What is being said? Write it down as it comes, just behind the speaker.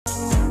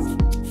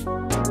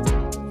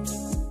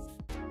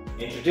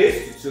In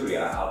today's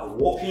tutorial, I'll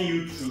be walking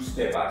you through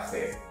step by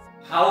step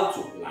how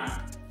to plan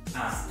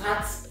and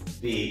start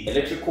the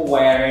electrical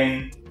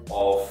wiring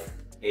of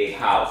a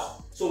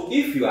house. So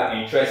if you are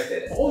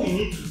interested, all you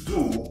need to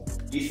do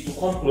is to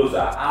come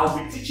closer. I'll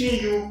be teaching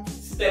you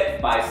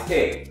step by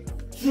step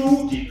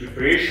through the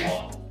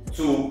preparation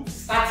to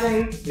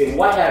starting the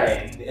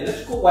wiring, the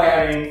electrical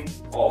wiring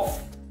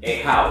of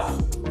a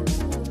house.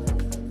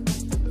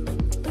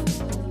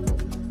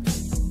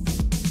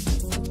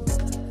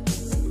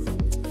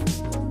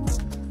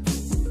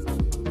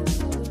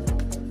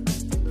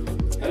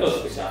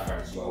 Hello special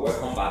friends, you are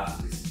welcome back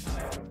to this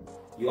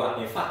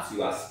channel. In fact,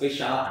 you are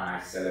special and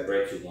I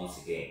celebrate you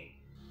once again.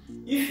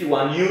 If you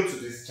are new to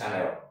this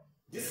channel,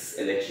 this is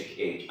Electric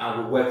Age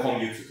and we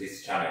welcome you to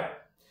this channel.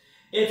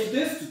 In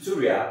today's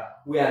tutorial,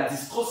 we are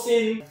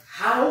discussing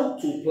how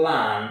to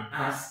plan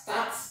and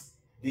start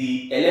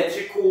the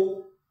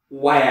electrical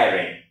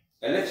wiring,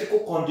 electrical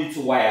conduit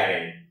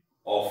wiring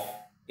of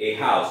a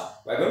house.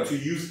 We are going to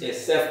use a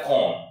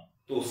self-con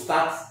to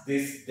start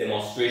this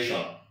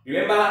demonstration.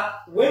 Remember,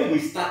 when we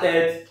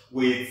started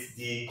with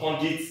the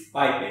conduit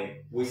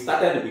piping, we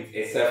started with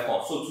a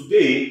self-con. So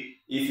today,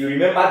 if you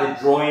remember the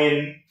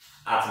drawing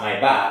at my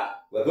back,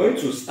 we're going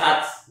to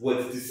start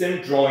with the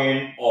same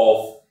drawing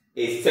of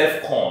a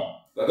self-con.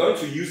 We're going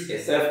to use a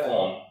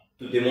self-con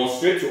to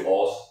demonstrate to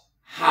us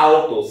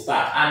how to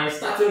start. And in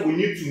starting, we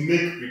need to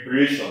make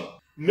preparation.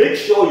 Make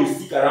sure you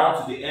stick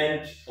around to the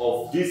end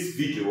of this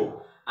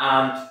video,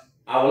 and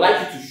I would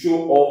like you to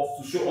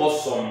show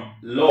us some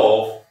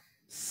love.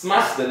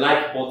 Smash the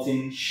like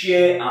button,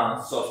 share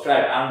and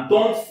subscribe, and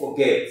don't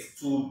forget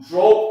to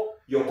drop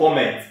your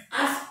comments.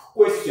 Ask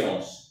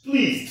questions.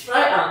 Please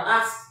try and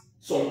ask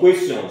some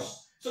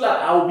questions so that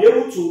I will be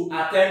able to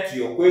attend to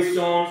your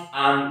questions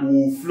and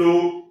we'll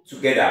flow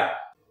together.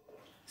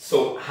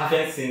 So,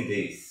 having seen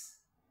this,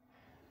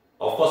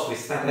 of course we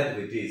started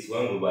with this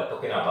when we were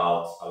talking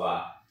about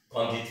our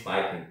conduit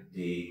piping,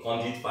 the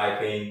conduit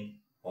piping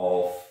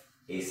of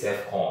a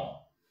self-con.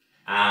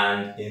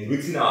 And in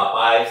routing our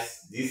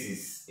pipes, this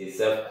is a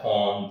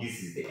self-con,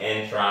 this is the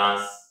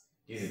entrance,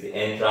 this is the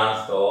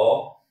entrance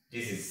door,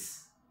 this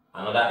is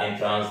another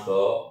entrance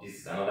door,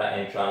 this is another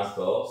entrance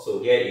door.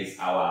 So here is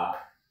our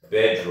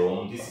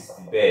bedroom. This is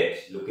the bed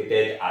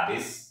located at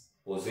this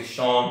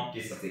position.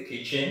 This is the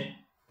kitchen.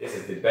 This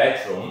is the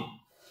bedroom.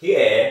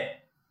 Here,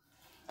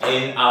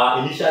 in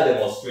our initial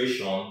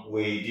demonstration,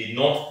 we did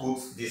not put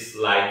this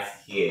light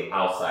here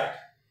outside.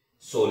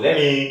 So let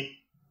me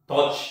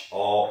touch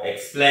or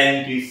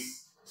explain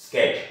this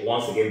sketch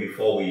once again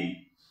before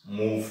we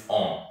move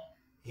on.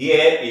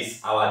 Here is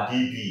our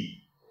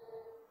DB.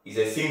 It's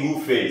a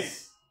single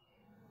phase.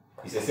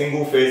 It's a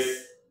single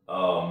phase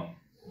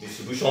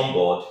distribution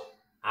board.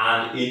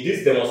 And in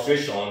this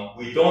demonstration,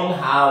 we don't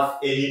have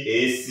any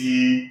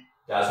AC.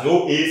 There's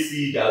no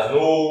AC. There's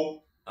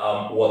no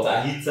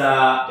water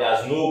heater.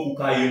 There's no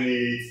cooker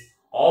unit.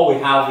 All we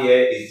have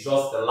here is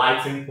just the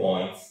lighting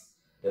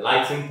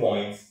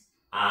point,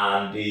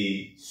 and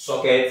the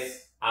socket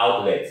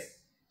outlet.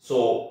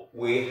 So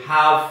we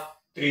have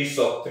three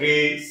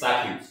circuits.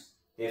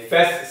 The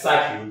first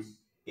circuit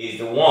is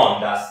the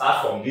one that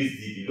starts from this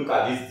DB. Look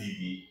at this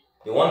DB.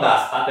 The one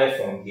that started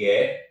from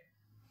here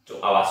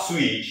to our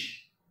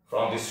switch,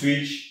 from the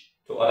switch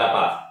to other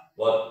parts.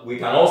 But we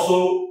can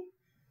also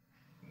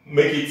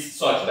make it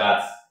such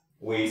that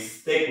we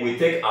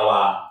take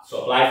our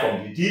supply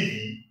from the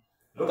DB.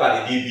 Look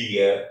at the DB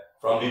here.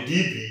 From the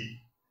DB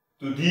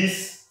to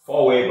this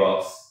four-way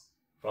box,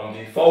 from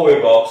the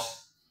four-way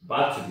box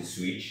back to the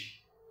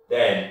switch.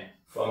 Then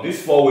from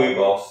this four-way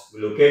box,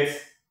 we locate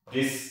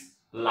this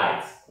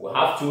light. We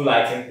have two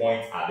lighting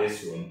points at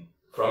this room.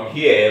 From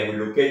here, we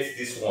locate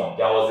this one.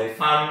 There was a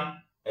fan,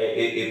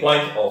 a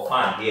point of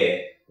fan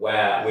here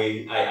where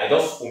I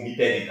just omitted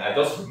it. I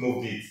just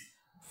removed it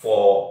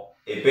for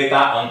a better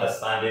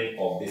understanding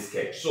of this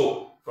sketch.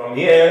 So from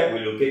here, we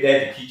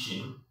located the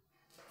kitchen.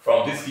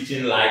 From this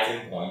kitchen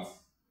lighting point,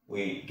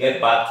 we get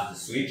back to the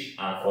switch,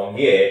 and from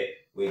here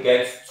we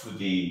get to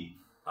the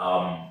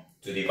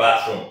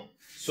bathroom.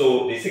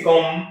 So the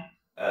second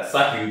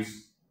circuit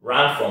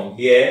ran from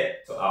here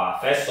to our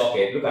first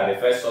socket. Look at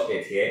the first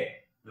socket here.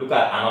 Look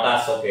at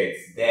another socket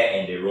there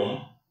in the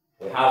room.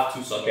 We have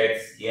two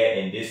sockets here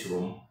in this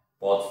room,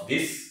 but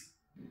this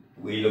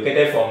we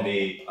located from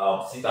the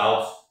sit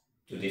out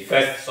to the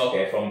first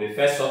socket, from the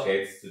first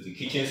socket to the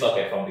kitchen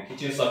socket, from the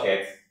kitchen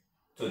socket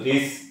to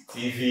this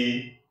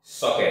TV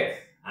socket,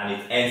 and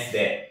it ends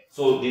there.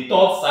 So the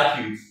third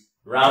circuit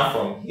ran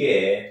from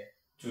here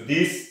to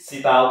this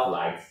sit-out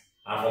light,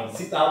 and from the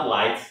sit-out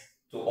light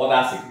to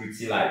other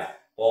security light.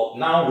 But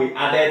now we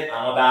added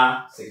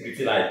another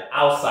security light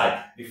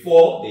outside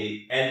before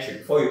you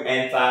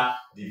enter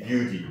the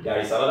building. There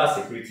is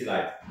another security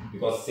light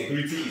because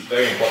security is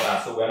very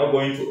important. So we are not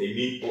going to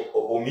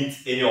omit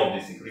any of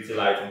the security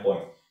lighting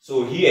points.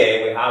 So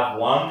here we have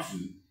 1,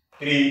 2,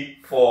 3,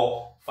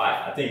 4,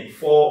 5. I think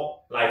 4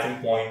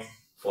 lighting points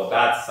for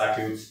that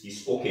circuit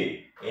is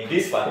okay. In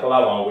this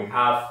particular one, we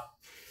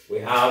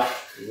have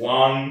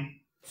 1,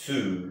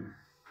 2,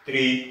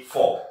 3,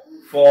 4.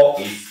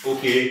 4 is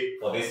okay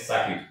for this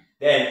circuit.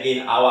 Then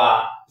in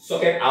our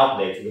socket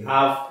outlet, we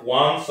have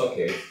 1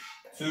 socket,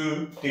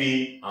 2,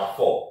 3, and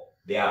 4.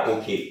 They are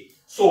okay.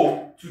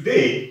 So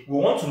today we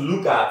want to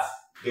look at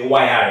the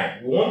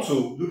wiring. We want to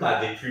look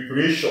at the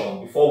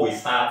preparation before we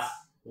start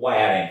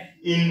wiring.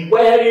 In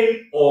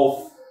wiring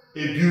of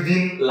a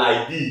building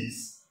like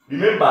this,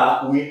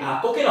 remember we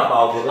are talking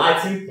about the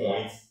lighting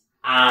point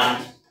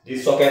and the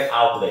socket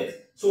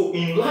outlet. So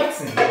in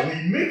lighting,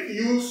 we make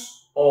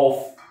use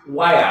of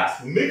wires.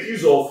 We make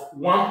use of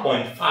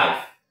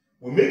 1.5.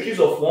 We make use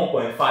of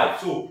 1.5.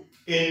 So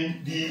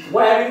in the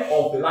wiring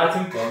of the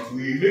lighting point,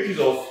 we make use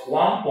of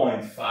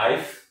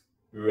 1.5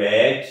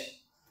 red,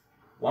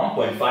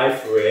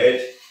 1.5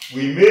 red.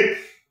 We make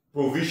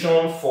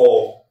provision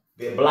for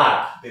the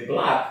black. The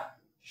black,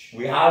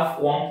 we have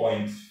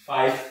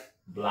 1.5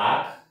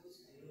 black.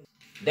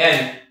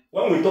 Then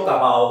when we talk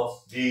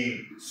about the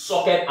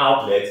socket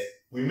outlet,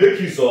 we make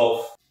use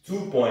of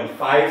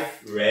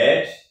 2.5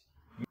 red.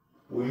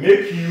 We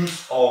make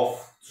use of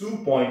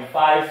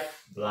 2.5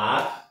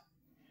 black,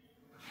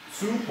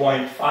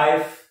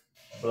 2.5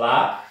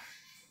 black,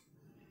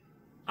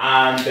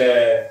 and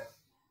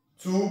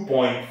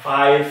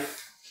 2.5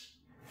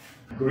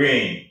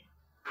 green.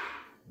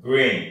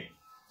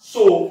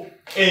 So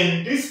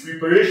in this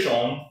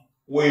preparation,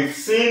 we've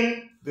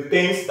seen the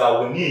things that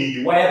we need,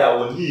 the wire that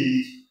we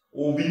need.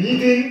 We'll be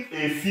needing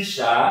a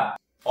fisher,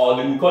 or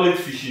we call it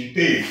fishing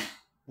tape.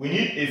 We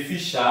need a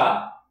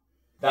fisher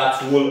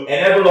that will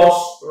enable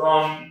us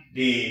run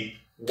the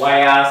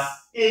wires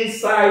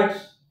inside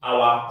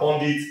our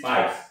conduit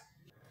pipes.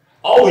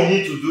 All we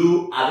need to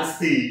do at this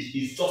stage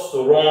is just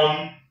to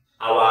run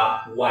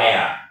our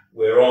wire.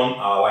 We run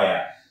our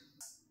wire.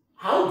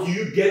 How do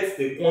you get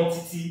the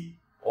quantity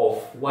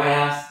of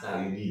wires that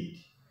you need?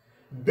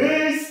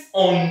 Based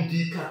on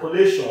the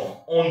calculation,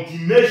 on the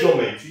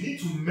measurement, you need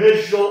to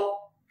measure,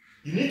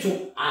 you need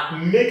to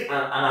make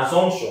an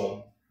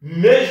assumption.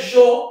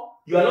 Measure.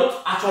 You are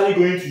not actually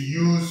going to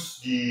use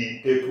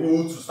the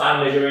rule to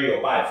start measuring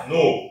your pipes.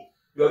 No.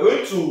 You are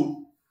going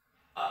to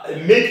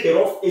make a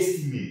rough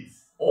estimate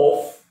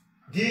of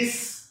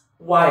these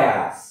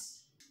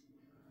wires.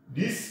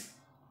 This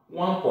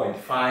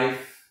 1.5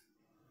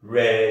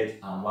 red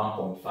and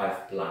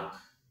 1.5 black.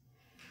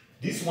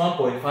 This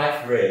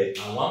 1.5 red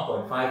and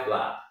 1.5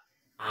 black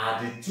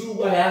are the two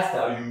wires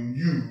that you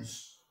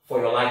use for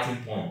your lighting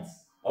point.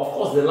 Of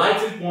course, the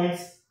lighting point,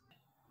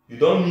 you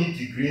don't need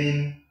the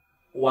green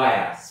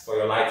wires for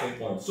your lighting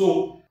point.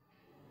 So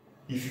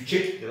if you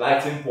check the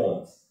lighting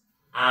point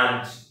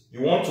and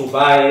you want to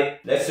buy,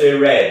 let's say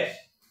red,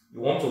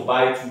 you want to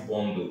buy 2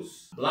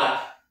 bundles,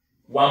 black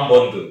 1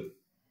 bundle,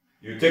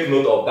 you take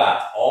note of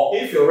that. Or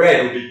if your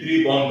red will be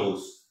 3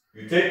 bundles,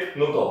 you take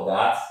note of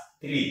that,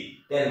 3.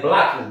 Then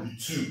black will be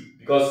 2,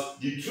 because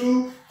the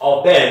 2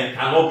 of them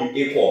cannot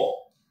be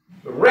equal.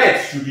 The red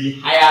should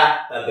be higher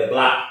than the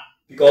black,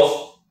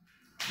 because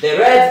the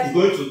red is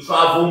going to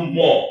travel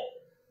more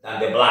than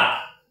the black.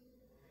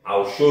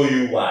 I'll show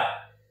you why.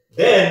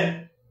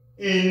 Then,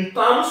 in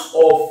terms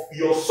of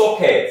your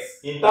sockets,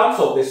 in terms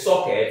of the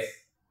sockets,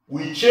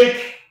 we check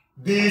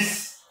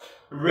this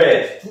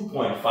red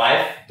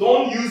 2.5.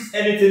 Don't use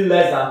anything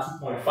less than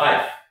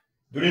 2.5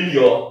 during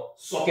your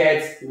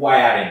socket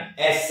wiring,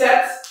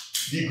 except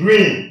the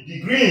green.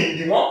 The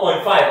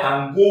 1.5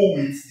 can go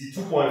with the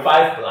 2.5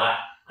 black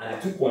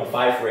and the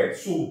 2.5 red.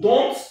 So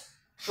don't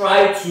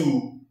try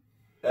to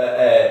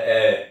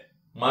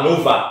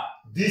maneuver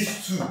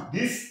these two.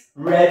 This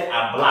red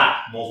and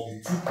black must be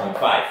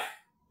 2.5.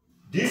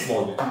 This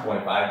must be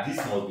 2.5. This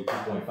must be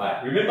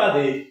 2.5. Remember,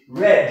 the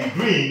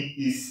green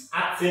is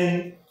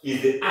acting,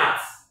 is the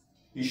arc.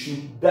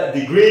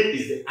 The green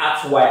is the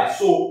arc wire.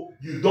 So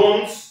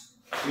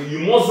you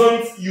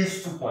mustn't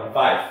use 2.5.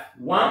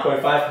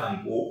 1.5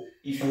 can go.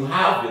 If you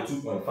have the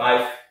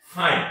 2.5,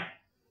 fine.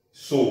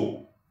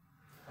 So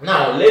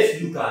now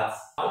let's look at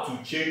how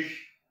to check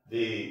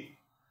the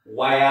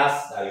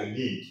wires that you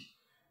need.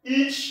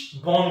 Each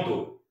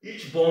bundle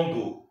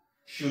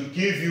should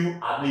give you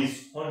at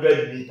least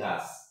 100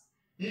 meters.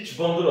 Each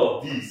bundle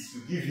of these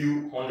will give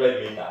you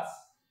 100 meters.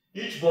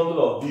 Each bundle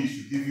of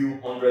these will give you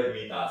 100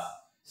 meters.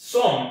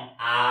 Some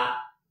are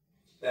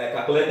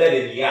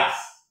calculated in yards.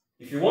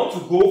 If you want to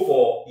go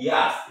for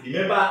yards,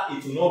 remember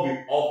it will not be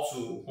up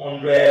to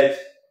 100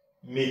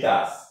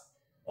 meters,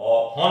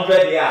 or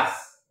 100 yards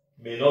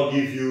may not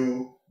give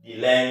you the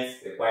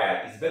length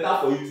required. It's better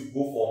for you to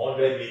go for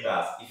 100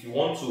 meters if you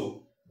want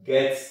to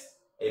get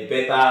a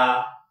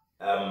better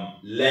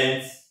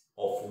length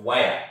of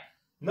wire.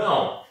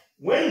 Now,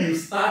 when you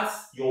start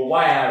your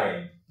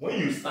wiring, for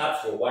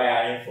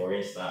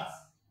instance,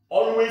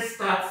 always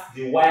start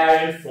the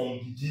wiring from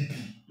the DP.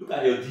 Look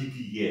at your DP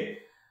here.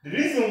 The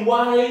reason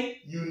why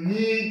you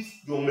need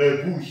your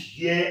mebush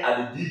here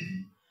at the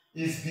DP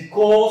is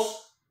because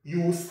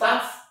you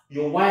start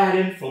your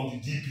wiring from the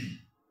DP.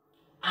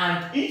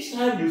 And each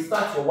time you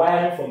start your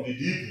wiring from the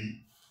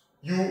DP,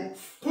 you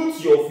put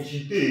your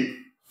fishing tape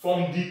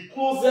from the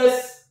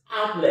closest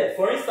outlet.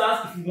 For instance,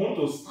 if you want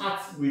to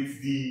start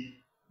with the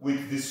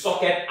with the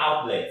socket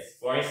outlet.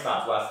 For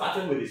instance, we are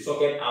starting with the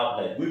socket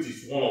outlet, which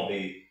is one of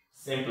the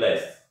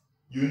simplest.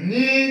 You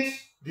need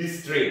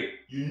these three.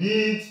 You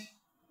need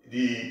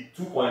the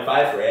 2.5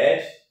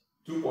 red,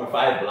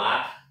 2.5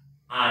 black,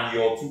 and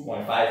your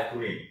 2.5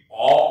 green,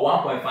 or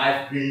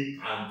 1.5 green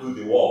can do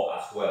the work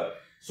as well.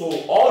 So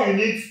all you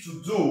need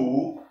to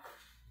do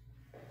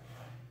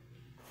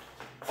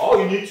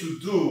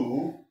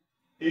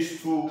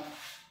is to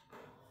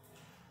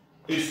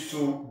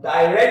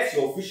direct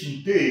your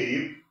fishing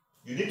tape.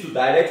 You need to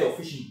direct your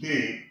fishing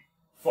tape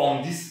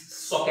from this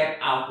socket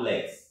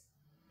outlet.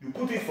 You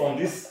put it from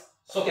this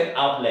socket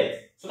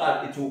outlet so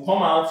that it will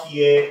come out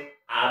here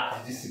at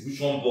the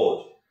distribution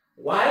board.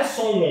 While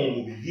someone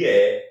will be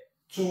here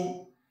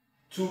to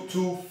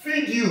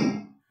feed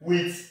you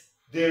with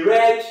the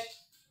red,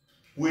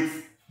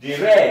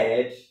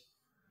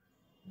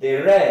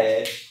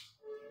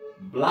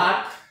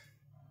 black,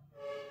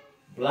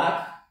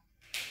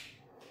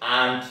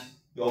 and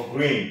your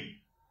green.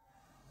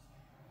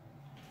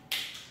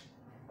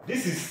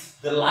 This is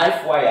the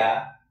live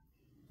wire,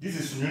 this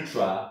is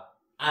neutral,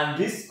 and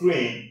this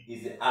green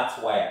is the earth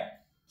wire.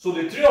 So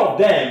the three of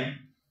them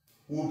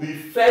will be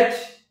fed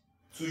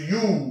to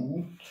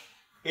you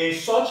in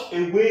such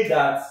a way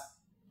that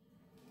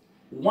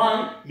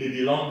one may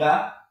be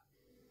longer.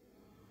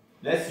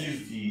 Let's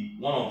use the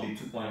one of the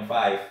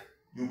 2.5.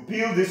 You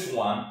peel this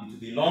one, it will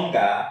be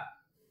longer.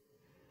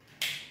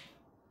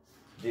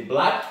 The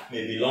black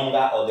may be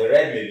longer or the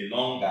red may be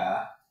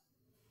longer.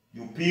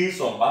 You peel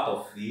some part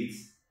of it.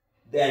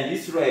 Then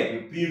this red,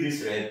 you peel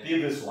this red,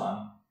 peel this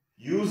one.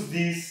 Use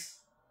this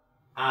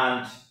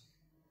and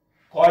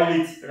coil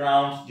it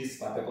around this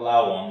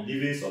particular one,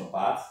 leaving some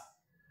parts.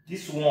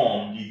 This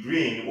one, the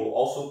green, will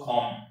also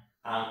come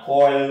and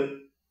coil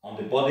on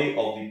the body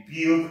of the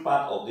peeled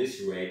part of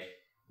this red,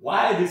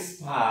 while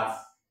this part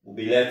will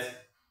be left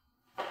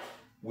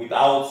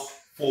without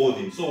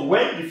folding. So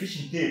when the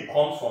fishing tape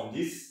comes from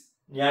this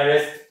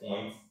nearest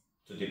point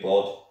to the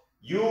board,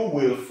 you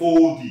will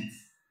fold it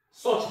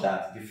such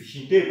that the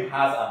fishing tape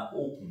has an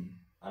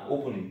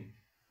opening.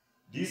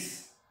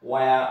 This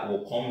wire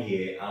will come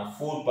here and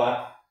fold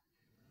back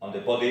on the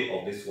body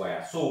of this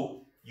wire.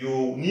 So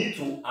you need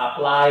to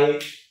apply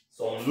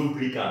some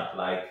lubricant,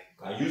 like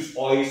you can use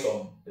oil.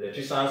 Some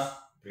electricians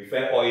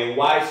prefer oil,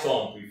 while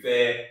some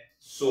prefer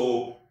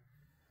soap,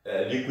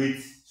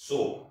 liquid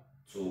soap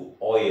to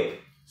oil.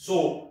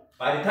 So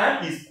by the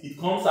time it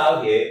comes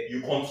out here,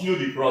 you continue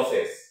the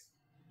process.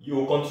 You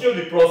will continue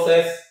the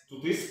process to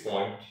this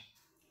point,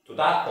 to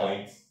that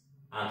point,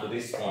 and to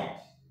this point.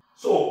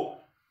 So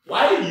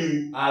while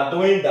you are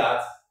doing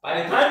that,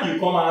 by the time you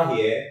come out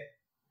here,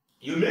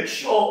 you make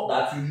sure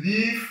that you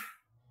leave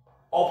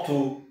up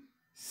to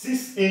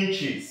 6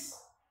 inches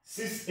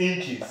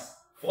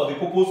for the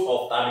purpose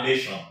of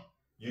termination.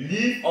 You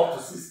leave up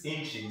to 6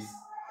 inches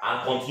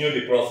and continue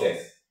the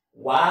process.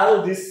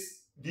 While this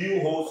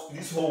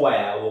whole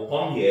wire will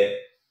come here,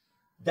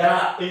 there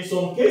are in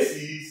some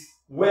cases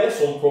where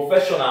some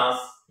professionals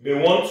may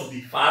want to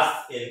be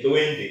fast in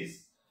doing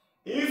this.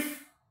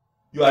 If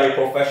you are a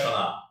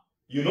professional,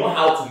 you know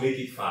how to make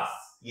it fast.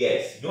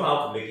 Yes, you know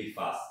how to make it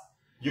fast.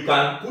 You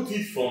can put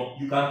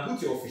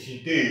your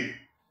fishing tape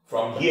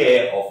from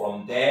here or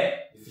from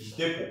there. The fishing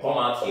tape will come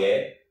out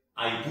here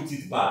and you put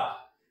it back,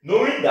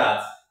 knowing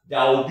that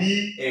there will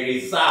be a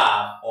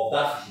reserve of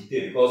that fishing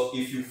tape, because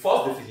if you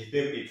force the fishing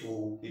tape, it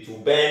will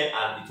bend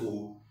and it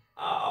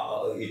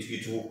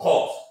will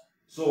cut.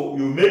 So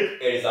you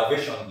make a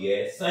reservation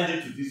here, send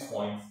it to this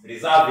point,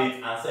 reserve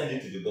it, and send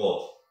it to the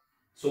board.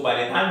 So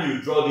by the time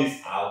you draw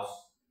this out,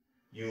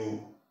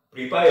 you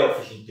prepare your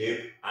fishing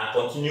tape and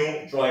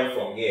continue drawing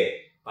from here.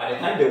 By the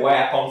time the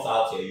wire comes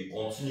out here, you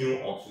continue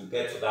until you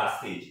get to that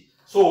stage.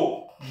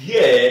 So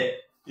here,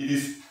 it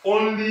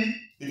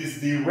is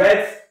the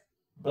red,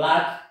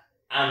 black,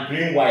 and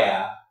green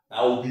wire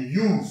that will be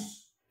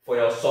used for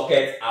your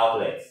socket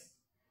outlets.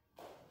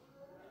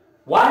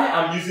 Why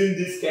I'm using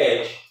this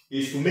sketch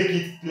is to make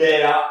it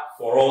clearer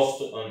for us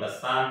to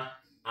understand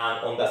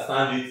and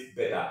understand it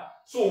better.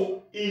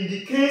 So in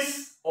the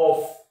case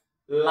of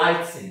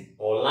lighting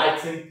or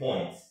lighting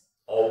points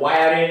or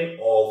wiring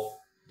of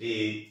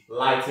the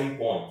lighting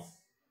points,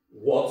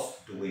 what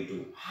do we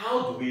do?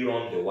 How do we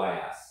run the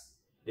wires?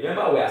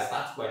 Remember, we're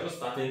just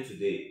starting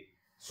today.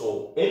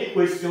 So any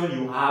question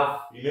you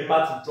have,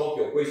 remember to drop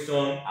your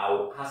question. I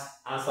will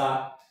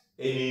answer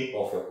any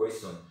of your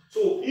questions.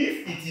 So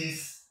if it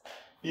is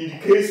in the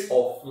case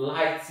of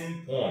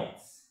lighting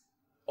points,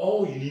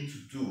 all you need to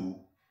do,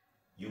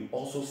 you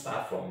also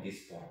start from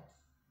this point.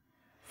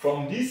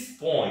 From this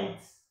point,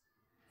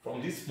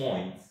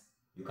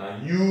 you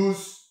can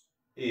use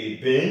a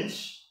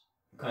bench,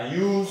 you can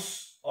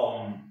use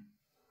a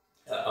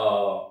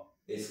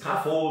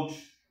scaffold,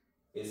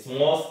 a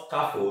small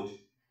scaffold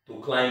to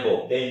climb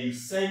up. Then you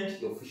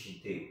send your fishing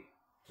tape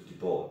to the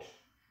board.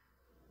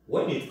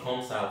 When it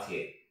comes out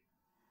here,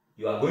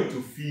 you are going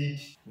to feed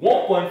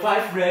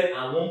 1.5 red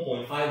and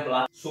 1.5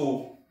 black.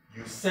 So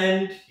you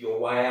send your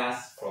wires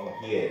from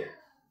here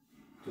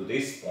to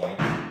this point.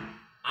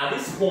 At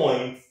this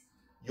point,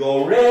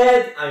 your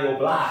red and your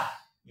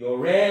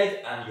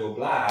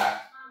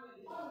black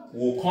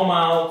will come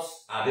out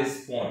at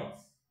this point.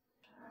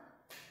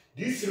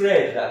 This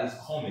red that is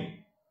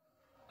coming,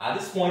 at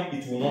this point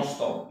it will not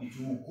stop. It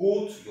will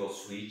go to your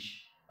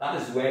switch.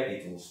 That is where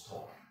it will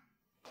stop.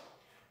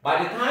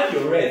 By the time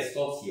your red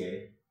stops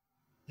here,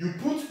 you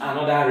put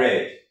another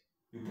red.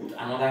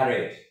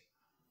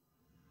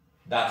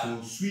 That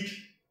will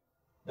switch,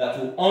 that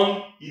will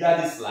on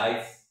either this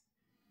light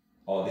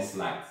or this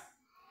light.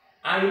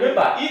 And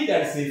remember, if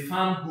there is a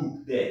fan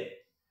hook there,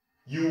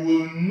 you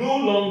will no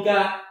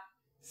longer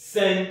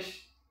send,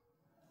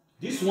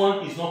 this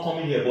one is not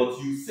coming here, but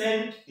you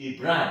send a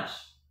branch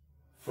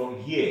from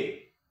here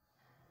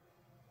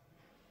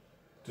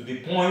to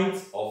the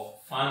point of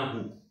fan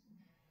hook.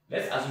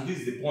 Let's assume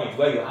this is the point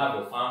where you have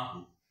your fan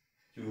hook.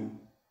 You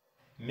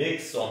make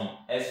some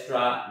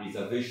extra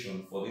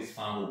reservation for this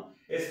fan hook,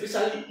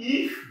 especially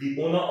if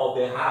the owner of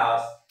the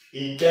house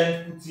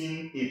intends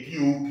putting a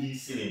POP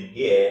ceiling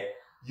here.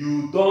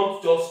 You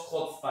don't just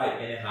cut pipe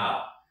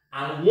anyhow.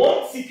 And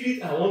one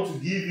secret I want to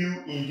give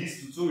you in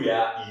this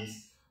tutorial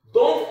is,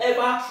 don't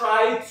ever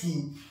try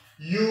to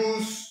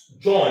use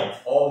joint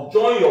or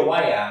join your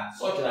wire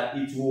such that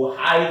it will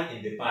hide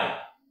in the pipe.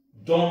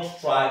 Don't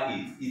try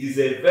it. It is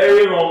a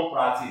very wrong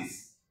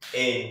practice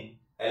in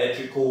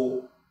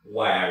electrical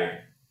wiring.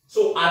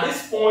 So at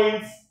this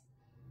point,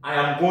 I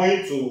am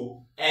going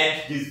to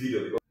end this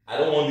video because I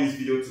don't want this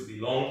video to be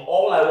long.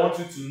 All I want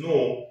you to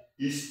know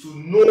is to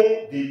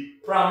know the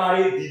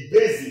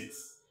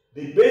basics.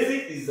 The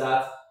basic is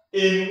that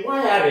in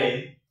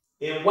wiring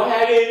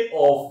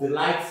of the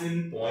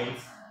lighting point,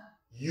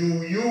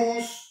 you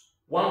use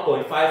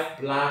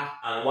 1.5 black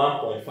and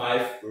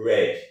 1.5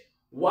 red.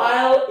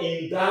 While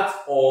in that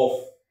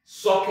of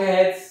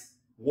sockets,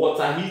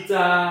 water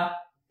heater,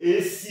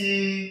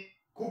 AC,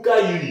 cooker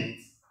unit,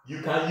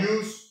 you can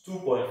use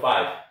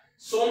 2.5.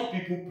 Some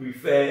people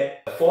prefer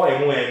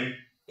 4mm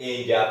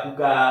in their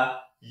cooker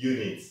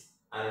unit.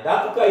 And in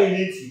that cooker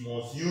unit, you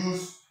must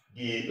use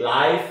the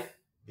live,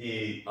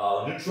 the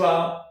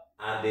neutral,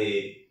 and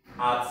the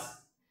hot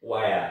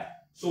wire.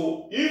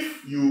 So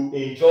if you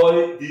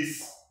enjoy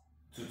this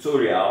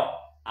tutorial,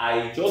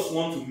 I just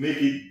want to make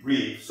it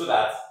brief so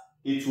that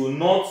it will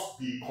not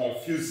be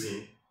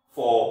confusing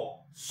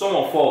for some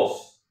of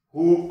us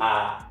who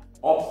are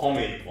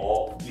upcoming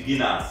or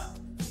beginners.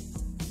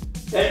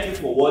 Thank you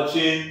for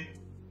watching,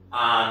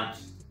 and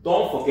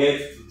don't forget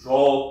to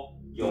drop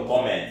your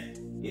comment.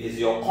 It is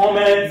your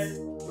comments,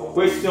 your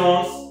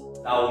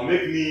questions that will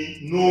make me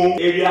know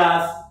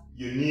areas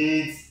you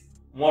need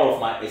more of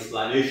my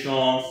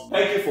explanations.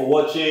 Thank you for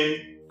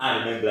watching,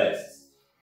 and remain blessed.